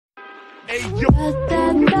Hey, yo.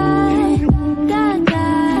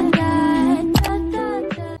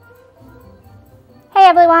 Hey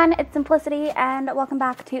everyone, it's Simplicity and welcome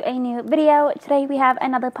back to a new video. Today we have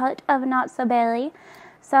another part of Not So Barely.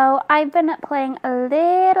 So I've been playing a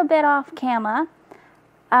little bit off camera,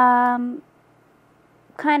 kind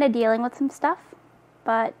of dealing with some stuff,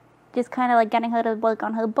 but just kind of like getting her to work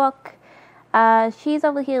on her book. She's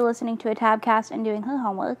over here listening to a tabcast and doing her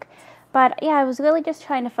homework. But yeah, I was really just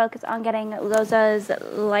trying to focus on getting Rosa's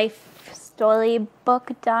life story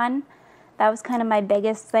book done. That was kind of my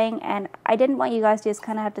biggest thing, and I didn't want you guys to just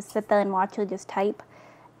kind of have to sit there and watch her just type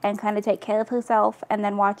and kind of take care of herself, and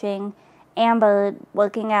then watching Amber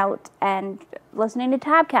working out and listening to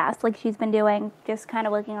tabcasts like she's been doing, just kind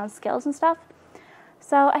of working on skills and stuff.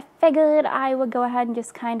 So I figured I would go ahead and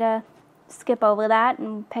just kind of skip over that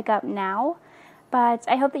and pick up now. But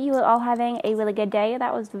I hope that you are all having a really good day.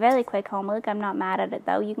 That was very quick homework. I'm not mad at it,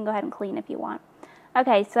 though. You can go ahead and clean if you want.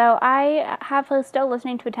 Okay, so I have her still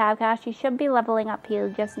listening to a tabcast. She should be leveling up here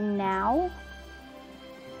just now.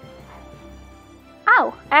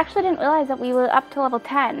 Oh, I actually didn't realize that we were up to level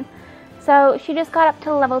 10. So she just got up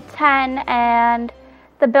to level 10, and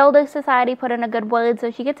the Builder Society put in a good word,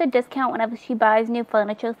 so she gets a discount whenever she buys new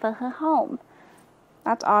furniture for her home.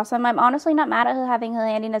 That's awesome. I'm honestly not mad at her having her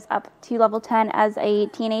handiness up to level 10 as a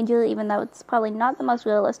teenager, even though it's probably not the most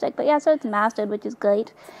realistic. But yeah, so it's mastered, which is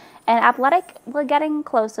great. And athletic, we're getting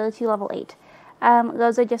closer to level 8.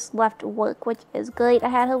 Rosa just left work, which is great. I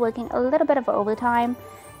had her working a little bit of overtime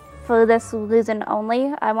for this reason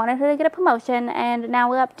only. I wanted her to get a promotion, and now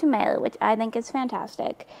we're up to male, which I think is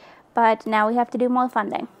fantastic. But now we have to do more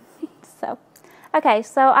funding. Okay,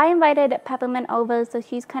 so I invited Peppermint over, so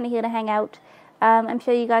she's kind of here to hang out. I'm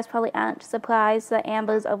sure you guys probably aren't surprised that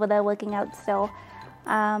Amber's over there working out still.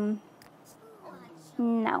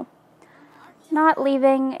 No. Not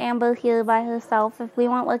leaving Amber here by herself. If we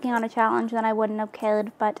weren't working on a challenge, then I wouldn't have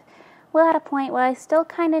cared, but we're at a point where I still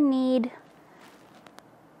kind of need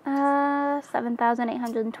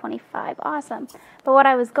 7,825. Awesome. But what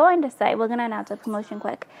I was going to say, we're going to announce a promotion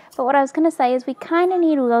quick, but what I was going to say is we kind of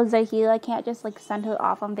need Rosa here. I can't just like send her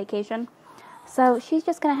off on vacation. So she's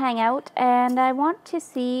just going to hang out, and I want to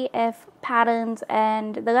see if Patterns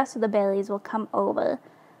and the rest of the Baileys will come over.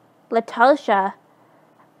 Latarsha.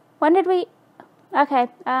 When did we... Okay,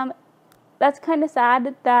 that's kind of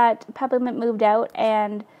sad that Peppermint moved out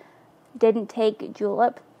and didn't take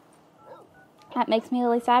Julep. That makes me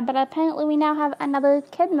really sad, but apparently we now have another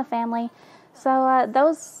kid in the family. So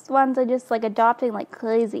those ones are just like adopting like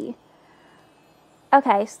crazy.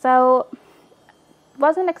 Okay, so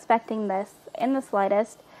wasn't expecting this in the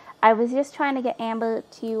slightest. I was just trying to get Amber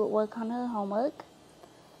to work on her homework,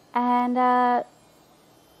 and now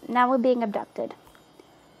we're being abducted.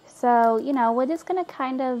 So, you know, we're just going to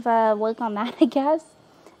kind of work on that, I guess.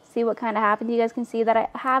 See what kind of happens. You guys can see that I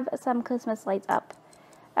have some Christmas lights up.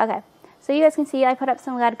 Okay, so you guys can see I put up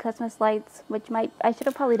some red Christmas lights, which I should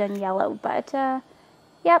have probably done yellow, but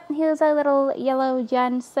yep, here's our little yellow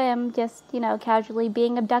Gen Sim just, you know, casually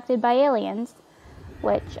being abducted by aliens,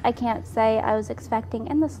 which I can't say I was expecting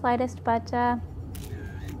in the slightest, but at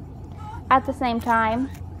the same time,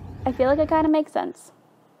 I feel like it kind of makes sense.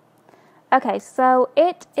 Okay, so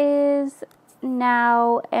it is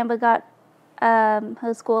now, Amber got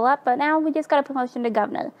her school up, but now we just got a promotion to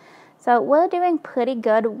governor. So we're doing pretty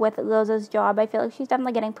good with Rosa's job. I feel like she's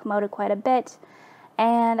definitely getting promoted quite a bit.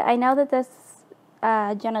 And I know that this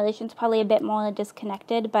generation's probably a bit more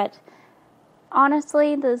disconnected, but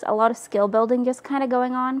honestly, there's a lot of skill building just kind of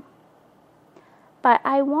going on. But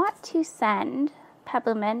I want to send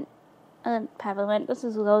Peppermint, this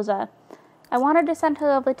is Rosa. I wanted to send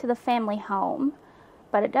her over to the family home,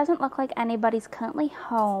 but it doesn't look like anybody's currently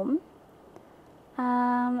home.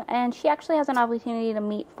 And she actually has an opportunity to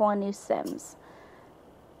meet 4 new Sims.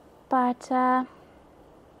 But,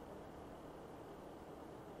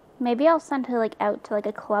 maybe I'll send her, like, out to, like,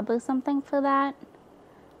 a club or something for that.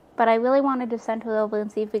 But I really wanted to send her over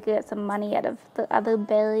and see if we could get some money out of the other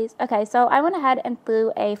Baileys. Okay, so I went ahead and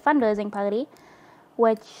threw a fundraising party,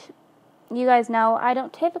 which... You guys know I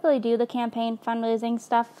don't typically do the campaign fundraising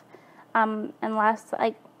stuff unless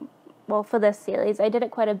for this series. I did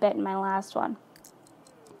it quite a bit in my last one.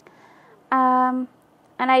 And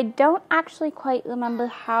I don't actually quite remember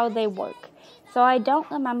how they work. So I don't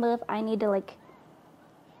remember if I need to like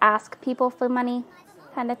ask people for money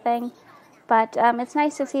kind of thing. But it's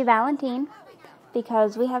nice to see Valentine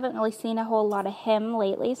because we haven't really seen a whole lot of him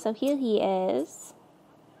lately. So here he is.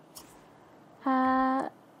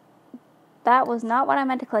 That was not what I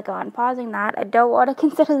meant to click on. Pausing that. I don't want to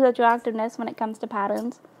consider the attractiveness when it comes to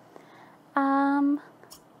patterns.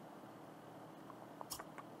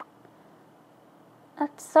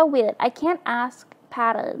 That's so weird. I can't ask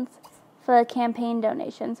patterns for a campaign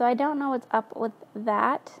donation, so I don't know what's up with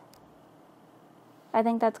that. I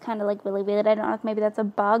think that's kind of like really weird. I don't know if maybe that's a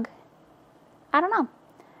bug. I don't know.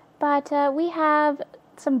 But we have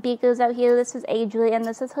some beakers out here. This is Adrian, and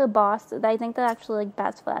this is her boss. I think they're actually like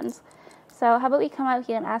best friends. So how about we come out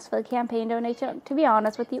here and ask for a campaign donation? To be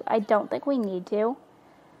honest with you, I don't think we need to.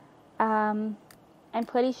 I'm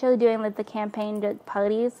pretty sure doing like the campaign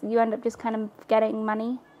parties, you end up just kind of getting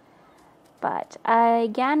money. But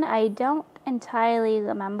again, I don't entirely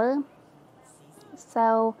remember.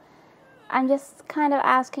 So I'm just kind of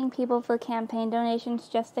asking people for campaign donations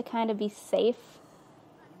just to kind of be safe.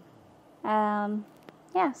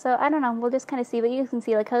 Yeah, so I don't know. We'll just kind of see. But you can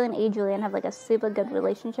see like her and Adrian have like a super good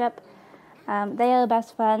relationship. They are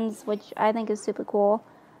best friends, which I think is super cool.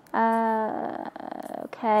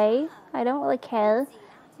 Okay. I don't really care.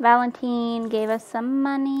 Valentine gave us some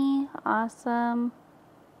money. Awesome.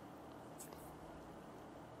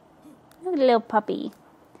 Look at the little puppy.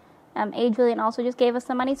 Adrian also just gave us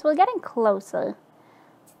some money, so we're getting closer.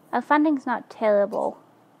 Our funding's not terrible.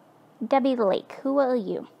 Debbie Lake, who are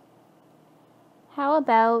you? How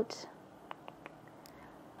about...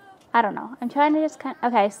 I don't know. I'm trying to just kind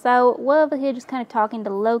of... Okay, so we're over here just kind of talking to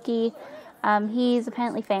Loki. He's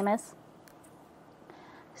apparently famous.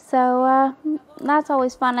 So, that's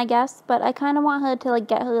always fun, I guess. But I kind of want her to, like,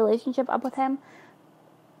 get her relationship up with him.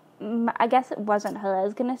 I guess it wasn't her. I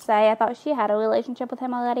was going to say, I thought she had a relationship with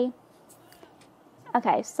him already.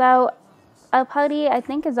 Okay, so our party, I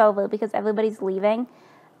think, is over because everybody's leaving.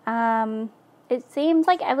 It seems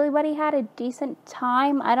like everybody had a decent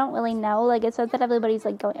time. I don't really know. Like, it says that everybody's,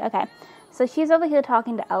 like, going... Okay, so she's over here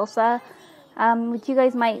talking to Elsa. Which you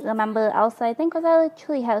guys might remember Elsa, I think, was a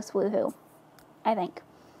Treehouse Woohoo. I think.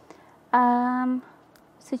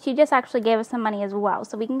 So she just actually gave us some money as well.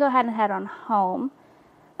 So we can go ahead and head on home.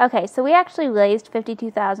 Okay, so we actually raised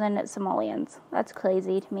 52,000 simoleons. That's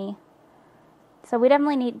crazy to me. So we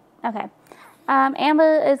definitely need... Okay.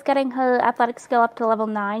 Amber is getting her athletic skill up to level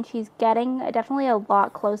 9. She's getting definitely a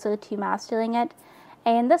lot closer to mastering it.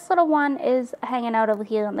 And this little one is hanging out over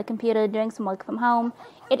here on the computer doing some work from home.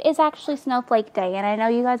 It is actually Snowflake Day, and I know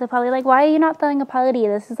you guys are probably like, why are you not throwing a party?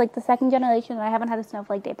 This is like the second generation and I haven't had a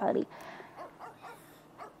Snowflake Day party.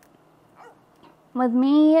 With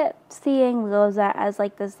me seeing Rosa as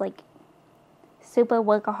like this like super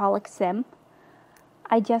workaholic sim,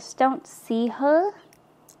 I just don't see her.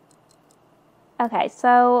 Okay,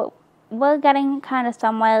 so we're getting kind of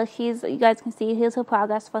somewhere. You guys can see, here's her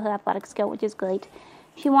progress for her athletic skill, which is great.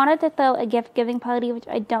 She wanted to throw a gift-giving party, which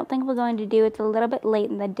I don't think we're going to do. It's a little bit late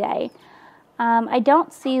in the day. I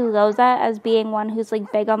don't see Rosa as being one who's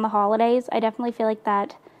like big on the holidays. I definitely feel like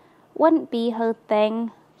that wouldn't be her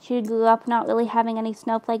thing. She grew up not really having any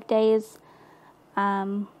snowflake days.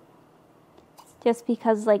 Just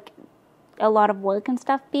because like a lot of work and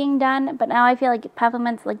stuff being done. But now I feel like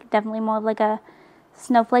Peppermint's like definitely more of like a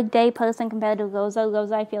Snowflake Day person compared to Rosa.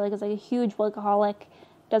 Rosa I feel like is like a huge workaholic.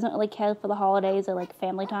 Doesn't really care for the holidays or like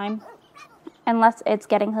family time. Unless it's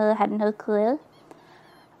getting her head in her career.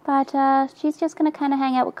 But she's just going to kind of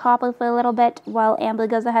hang out with Copper for a little bit while Amber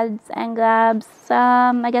goes ahead and grabs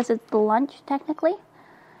some, I guess it's lunch technically.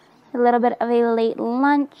 A little bit of a late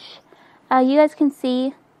lunch. You guys can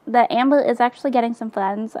see that Amber is actually getting some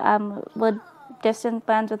friends. We're distant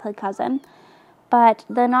friends with her cousin. But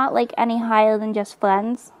they're not like any higher than just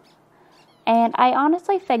friends. And I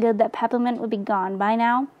honestly figured that Peppermint would be gone by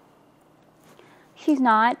now. She's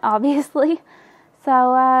not, obviously.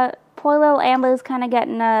 So, poor little Amber's kind of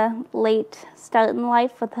getting a late start in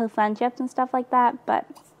life with her friendships and stuff like that. But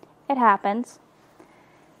it happens.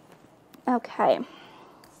 Okay.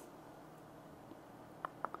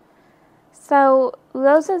 So,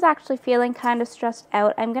 Rosa's actually feeling kind of stressed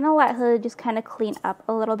out. I'm going to let her just kind of clean up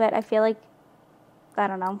a little bit. I feel like, I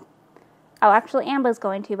don't know. Oh, actually, Amber's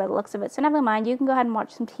going to by the looks of it. So, never mind. You can go ahead and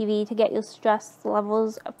watch some TV to get your stress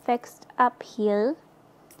levels fixed up here.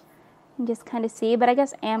 And just kind of see. But I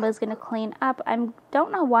guess Amber's going to clean up. I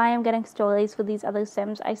don't know why I'm getting stories for these other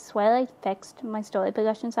Sims. I swear I fixed my story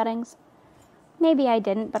progression settings. Maybe I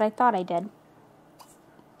didn't, but I thought I did.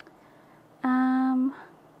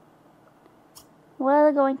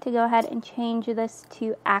 We're going to go ahead and change this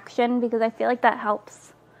to action because I feel like that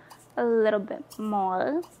helps a little bit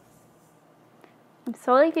more. I'm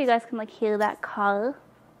sorry if you guys can like hear that car.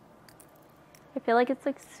 I feel like it's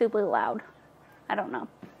like super loud. I don't know.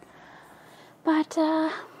 But,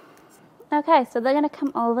 okay, so they're going to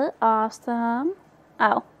come over. Awesome.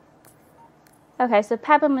 Oh. Okay, so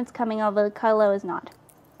Peppermint's coming over. Carlo is not.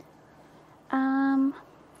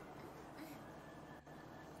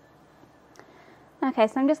 Okay,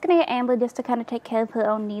 so I'm just going to get Amber just to kind of take care of her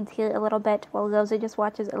own needs here a little bit while Rosa just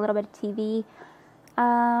watches a little bit of TV.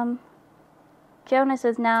 Jonas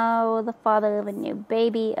is now the father of a new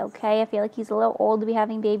baby. Okay, I feel like he's a little old to be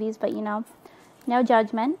having babies, but you know, no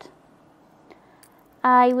judgment.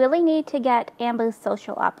 I really need to get Amber's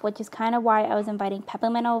social up, which is kind of why I was inviting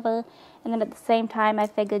Peppermint over. And then at the same time, I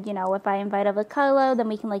figured, you know, if I invite over Carlo, then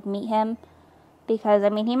we can, like, meet him. Because, I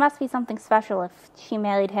mean, he must be something special if she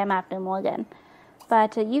married him after Morgan.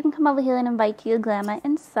 But you can come over here and invite your grandma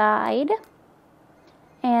inside.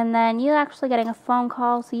 And then you're actually getting a phone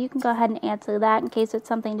call, so you can go ahead and answer that in case it's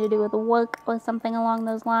something to do with work or something along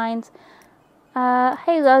those lines.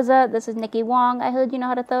 Hey, Rosa, this is Nikki Wong. I heard you know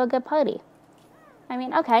how to throw a good party. I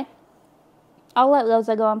mean, okay. I'll let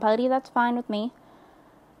Rosa go on party. That's fine with me.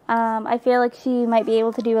 I feel like she might be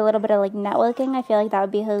able to do a little bit of, like, networking. I feel like that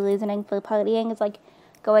would be her reasoning for partying. It's, like,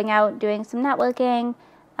 going out, doing some networking.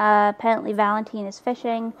 Apparently Valentine is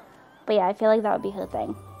fishing. But, yeah, I feel like that would be her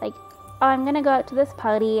thing. Like, oh, I'm going to go out to this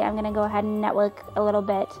party. I'm going to go ahead and network a little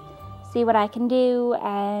bit. See what I can do.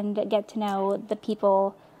 And get to know the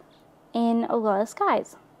people in Aurora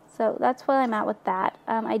Skies. So that's where I'm at with that.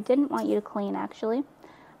 I didn't want you to clean, actually.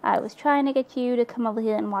 I was trying to get you to come over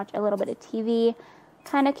here and watch a little bit of TV.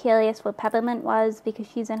 Kind of curious what Peppermint was because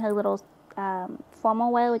she's in her little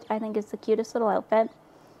formal wear, which I think is the cutest little outfit.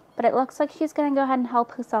 But it looks like she's going to go ahead and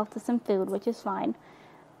help herself to some food, which is fine.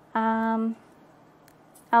 I'll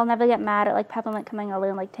never get mad at, like, Peppermint coming over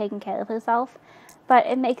and, like, taking care of herself. But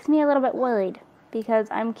it makes me a little bit worried because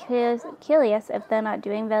I'm curious if they're not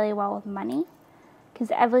doing very well with money.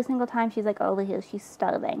 Because every single time she's, like, over here, she's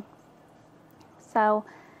starving. So,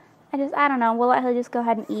 I don't know. We'll let her just go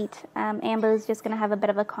ahead and eat. Amber's just going to have a bit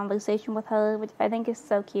of a conversation with her, which I think is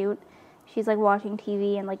so cute. She's, like, watching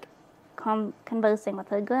TV and, like, conversing with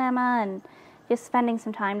her grandma and just spending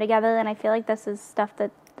some time together. And I feel like this is stuff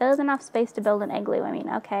that there's enough space to build an igloo. I mean,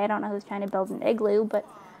 okay, I don't know who's trying to build an igloo, but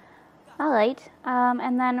alright.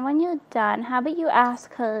 And then when you're done, how about you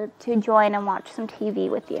ask her to join and watch some TV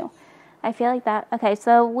with you? I feel like that. Okay,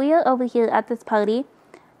 so we're over here at this party.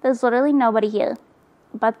 There's literally nobody here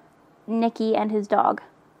but Nikki and his dog.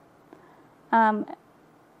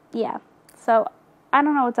 Yeah. So, I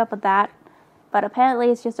don't know what's up with that. But apparently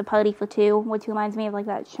it's just a party for two, which reminds me of, like,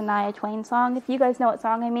 that Shania Twain song, if you guys know what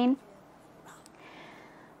song I mean.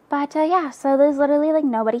 But, yeah, so there's literally, like,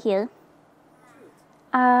 nobody here.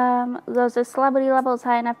 Those are celebrity levels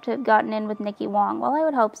high enough to have gotten in with Nikki Wong. Well, I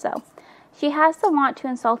would hope so. She has the want to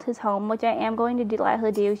insult his home, which I am going to let her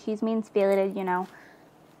do. She's mean-spirited, you know.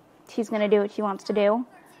 She's going to do what she wants to do.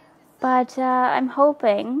 But I'm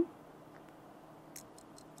hoping...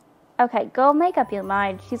 Okay, go make up your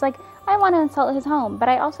mind. She's like, I want to insult his home, but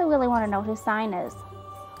I also really want to know what his sign is.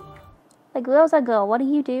 Like, Rosa girl, what are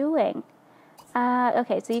you doing?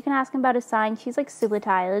 Okay, so you can ask him about his sign. She's, like, super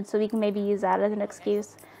tired, so we can maybe use that as an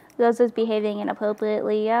excuse. Rosa's behaving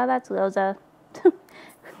inappropriately. Yeah, that's Rosa.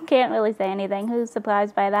 Can't really say anything. Who's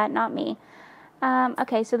surprised by that? Not me.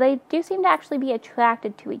 Okay, so they do seem to actually be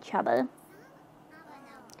attracted to each other.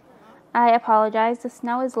 I apologize. The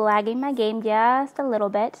snow is lagging my game just a little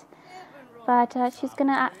bit. But she's going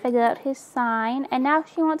to figure out his sign. And now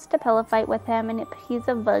she wants to pillow fight with him. And he's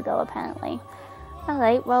a Virgo, apparently.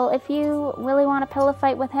 Alright, well, if you really want to pillow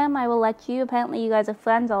fight with him, I will let you. Apparently you guys are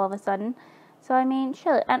friends all of a sudden. So, I mean,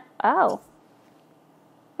 sure. And, oh.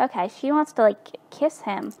 Okay, she wants to, like, kiss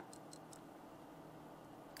him.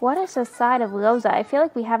 What is the side of Rosa? I feel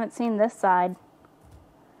like we haven't seen this side.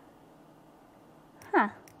 Huh.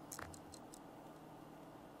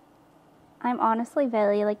 I'm honestly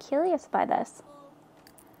very, like, curious by this.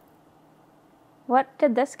 What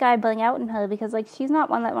did this guy bring out in her? Because, like, she's not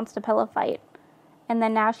one that wants to pillow fight. And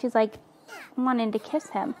then now she's, like, wanting to kiss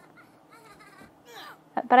him.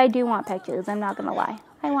 But I do want pictures, I'm not gonna lie.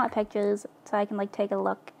 I want pictures so I can, like, take a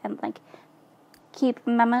look and, like, keep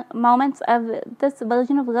moments of this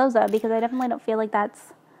version of Rosa, because I definitely don't feel like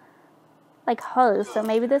that's, like, her. So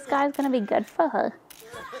maybe this guy's gonna be good for her.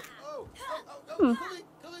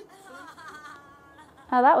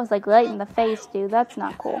 Oh, that was, like, right in the face, dude. That's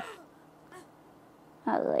not cool.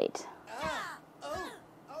 Alright.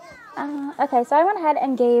 Okay, so I went ahead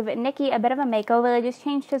and gave Nikki a bit of a makeover. I just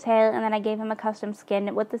changed his hair, and then I gave him a custom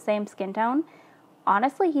skin with the same skin tone.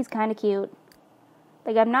 Honestly, he's kind of cute.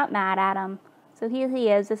 Like, I'm not mad at him. So here he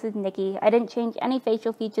is. This is Nikki. I didn't change any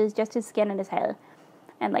facial features, just his skin and his hair.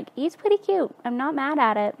 And, like, he's pretty cute. I'm not mad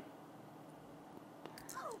at it.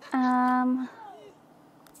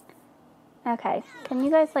 Okay. Can you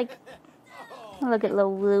guys, like, look at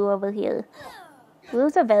little Lou over here.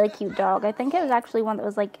 Lou's a very cute dog. I think it was actually one that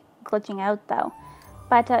was, like, glitching out, though.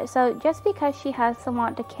 But, so just because she has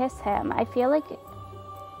someone to kiss him, I feel like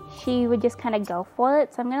she would just kind of go for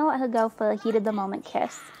it. So I'm going to let her go for a heat of the moment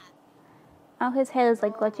kiss. Oh, his hair is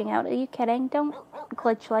like glitching out. Are you kidding? Don't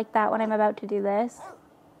glitch like that when I'm about to do this.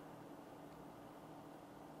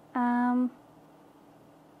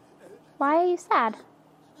 Why are you sad?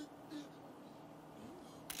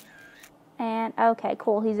 And, okay,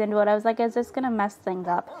 cool, he's into it. I was like, is this going to mess things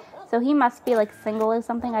up? So he must be, like, single or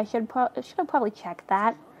something. I should have probably checked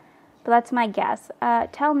that. But that's my guess.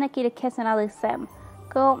 Tell Nikki to kiss another sim.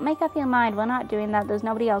 Girl, make up your mind. We're not doing that. There's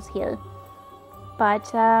nobody else here.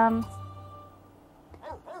 But, I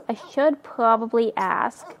should probably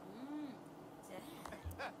ask.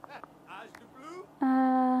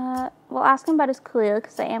 We'll ask him about his career,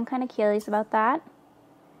 because I am kind of curious about that.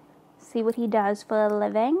 See what he does for a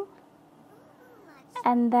living.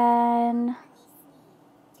 And then,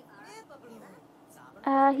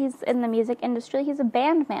 he's in the music industry. He's a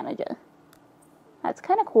band manager. That's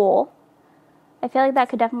kind of cool. I feel like that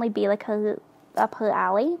could definitely be like up her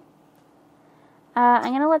alley. I'm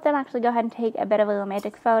going to let them actually go ahead and take a bit of a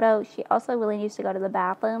romantic photo. She also really needs to go to the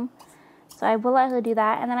bathroom. So I will let her do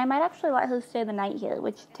that. And then I might actually let her stay the night here,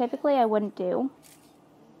 which typically I wouldn't do.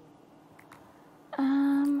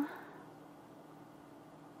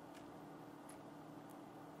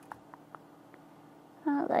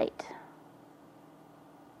 Alright.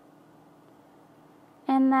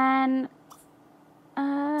 And then,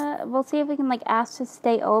 we'll see if we can, like, ask to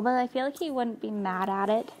stay over. I feel like he wouldn't be mad at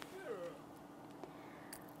it.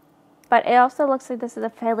 But it also looks like this is a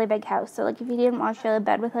fairly big house. So, like, if you didn't want to share a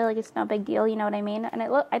bed with her, like, it's no big deal, you know what I mean? And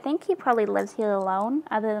I think he probably lives here alone,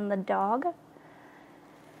 other than the dog.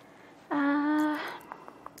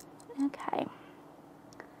 Okay.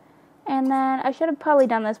 And then, I should have probably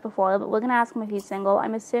done this before, but we're going to ask him if he's single.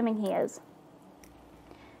 I'm assuming he is.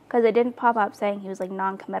 Because it didn't pop up saying he was, like,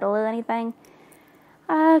 non-committal or anything.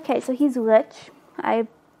 Okay, so he's rich. I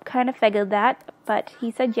kind of figured that, but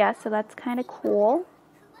he said yes, so that's kind of cool.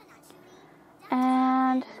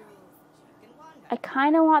 And I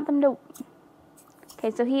kind of want them to...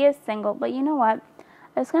 Okay, so he is single, but you know what?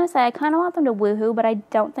 I was going to say, I kind of want them to woohoo, but I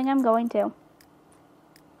don't think I'm going to.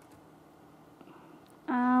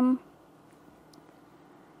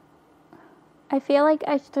 I feel like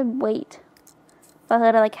I should wait for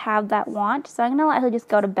her to, like, have that want. So I'm going to let her just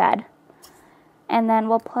go to bed. And then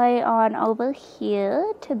we'll play on over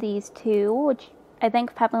here to these two, which I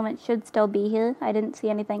think Peppermint should still be here. I didn't see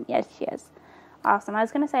anything. Yes, she is. Awesome. I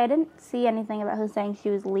was going to say, I didn't see anything about her saying she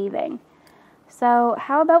was leaving. So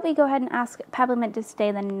how about we go ahead and ask Peppermint to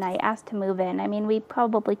stay the night, ask to move in. I mean, we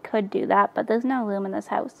probably could do that, but there's no room in this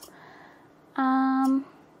house.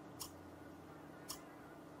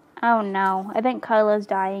 Oh no, I think Carlo's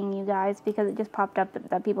dying, you guys, because it just popped up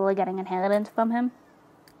that people are getting inheritance from him.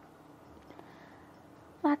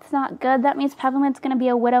 That's not good. That means Peppermint's going to be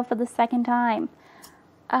a widow for the second time.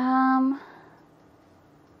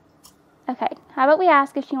 Okay, how about we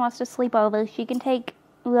ask if she wants to sleep over? She can take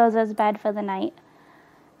Rosa's bed for the night.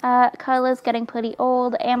 Carla's getting pretty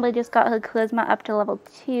old. Amber just got her charisma up to level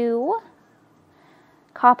 2.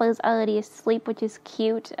 Copper's already asleep, which is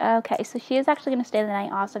cute. Okay, so she is actually going to stay the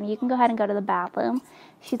night. Awesome. You can go ahead and go to the bathroom.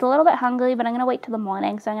 She's a little bit hungry, but I'm going to wait till the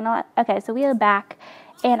morning. So I'm going to okay, so we are back.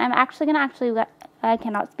 And I'm actually going to I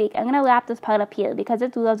cannot speak. I'm going to wrap this part up here because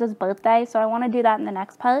it's Rosa's birthday. So I want to do that in the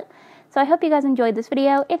next part. So I hope you guys enjoyed this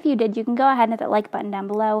video. If you did, you can go ahead and hit that like button down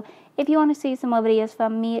below. If you want to see some more videos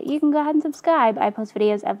from me, you can go ahead and subscribe. I post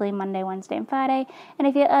videos every Monday, Wednesday, and Friday. And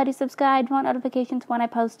if you're already subscribed, want notifications when I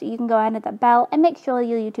post, you can go ahead and hit that bell and make sure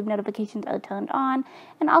your YouTube notifications are turned on.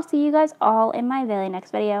 And I'll see you guys all in my very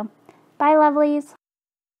next video. Bye, lovelies.